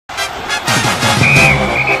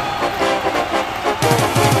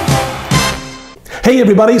Hey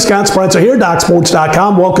everybody, Scott Spreitzer here,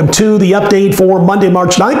 DocSports.com. Welcome to the update for Monday,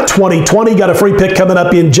 March 9th, 2020. Got a free pick coming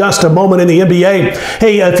up in just a moment in the NBA.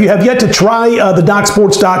 Hey, if you have yet to try the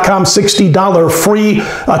DocSports.com $60 free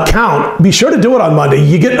account, be sure to do it on Monday.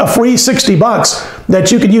 You get a free $60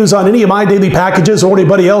 that you can use on any of my daily packages or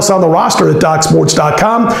anybody else on the roster at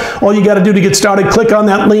DocSports.com. All you got to do to get started, click on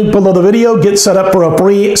that link below the video, get set up for a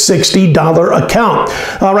free $60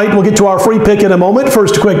 account. All right, we'll get to our free pick in a moment.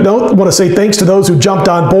 First, a quick note. I want to say thanks to those who jumped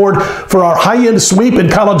on board for our high-end sweep in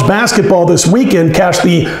college basketball this weekend. Cashed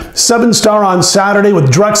the 7-star on Saturday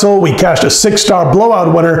with Drexel. We cashed a 6-star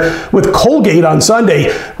blowout winner with Colgate on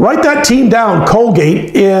Sunday. Write that team down,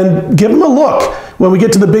 Colgate, and give them a look when we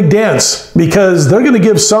get to the big dance, because they're going to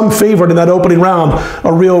give some favorite in that opening round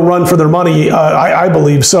a real run for their money, I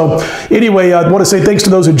believe. So anyway, I want to say thanks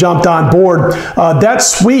to those who jumped on board. That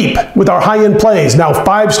sweep with our high-end plays, now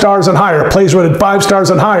 5 stars and higher, plays rated 5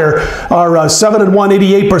 stars and higher, are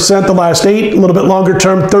 7-1, 88% the last 8, a little bit longer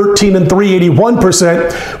term, 13-3,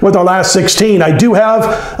 81% with our last 16. I do have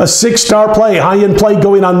a 6-star play, high-end play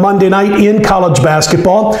going on Monday night in college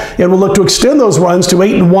basketball, and we'll look to extend those runs to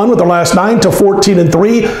 8-1 with our last 9 to 14-3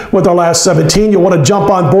 with our last 17. You'll want to jump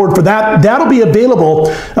on board for that. That'll be available,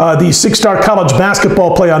 the 6-star college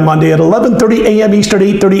basketball play on Monday at 11:30 a.m. Eastern,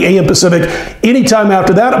 8:30 a.m. Pacific. Anytime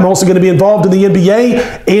after that, I'm also going to be involved in the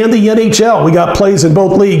NBA and the NHL. We got plays in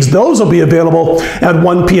both leagues. Those will be available at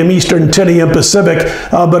 1 p.m. Eastern, 10 a.m. Pacific.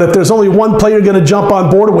 But if there's only one play you're going to jump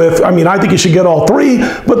on board with, I mean, I think you should get all 3,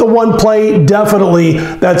 but the one play, definitely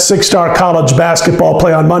that 6-star college basketball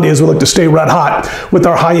play on Monday as we look to stay red hot with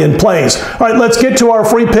our high-end plays. All right, let's get to our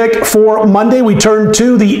free pick for Monday. We turn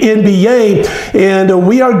to the NBA, and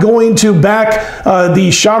we are going to back the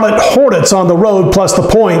Charlotte Hornets on the road plus the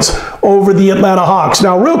points over the Atlanta Hawks.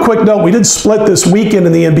 Now, real quick note, we did split this weekend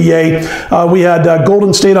in the NBA. We had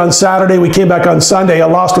Golden State on Saturday. We came back on Sunday. I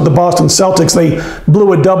lost with the Boston Celtics. They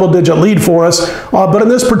blew a double-digit lead for us. But in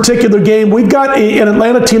this particular game, we've got an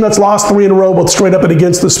Atlanta team that's lost 3 in a row, both straight up and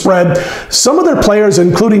against the spread. Some of their players,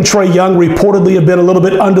 including Trae Young, reportedly have been a little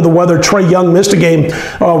bit under the weather. Trae Young missed a game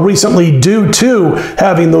recently due to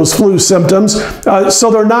having those flu symptoms. So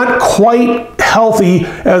they're not quite healthy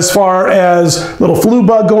as far as little flu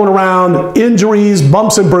bug going around, injuries,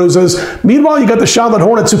 bumps and bruises. Meanwhile, you got the Charlotte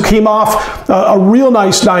Hornets, who came off a real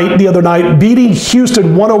nice night the other night, beating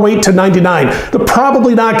Houston 108-99. They're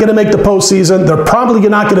probably not going to make the postseason. They're probably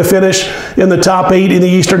not going to finish in the top 8 in the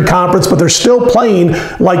Eastern Conference, but they're still playing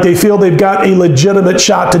like they feel they've got a legitimate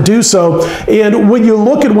shot to do so. And when you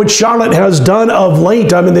look at what Charlotte has done of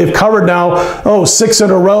late, I mean, they've covered now, 6 in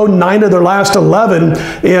a row, 9 of their last 11.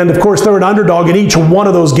 And of course, they're an underdog in each one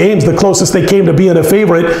of those games. The closest they came to being a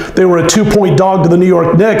favorite, they were a 2-point dog to the New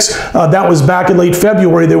York Knicks. That was back in late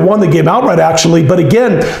February. They won the game outright, actually. But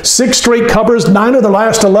again, 6 straight covers, 9 of the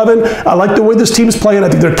last 11. I like the way this team's playing. I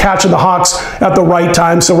think they're catching the Hawks at the right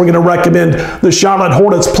time. So we're going to recommend the Charlotte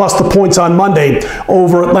Hornets plus the points on Monday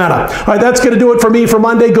over Atlanta. All right, that's going to do it for me for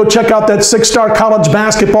Monday. Go check out that 6-star college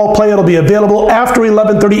basketball play. It'll be available after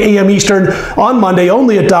 11:30 a.m. Eastern on Monday,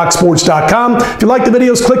 only at DocSports.com. If you like the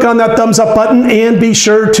videos, click on that thumbs up button and be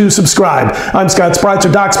sure to subscribe. I'm Scott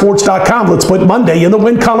Spreitzer, DocSports.com. Let's put Monday in the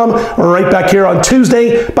win column right back here on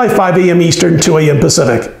Tuesday by 5 a.m. Eastern, 2 a.m.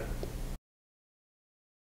 Pacific.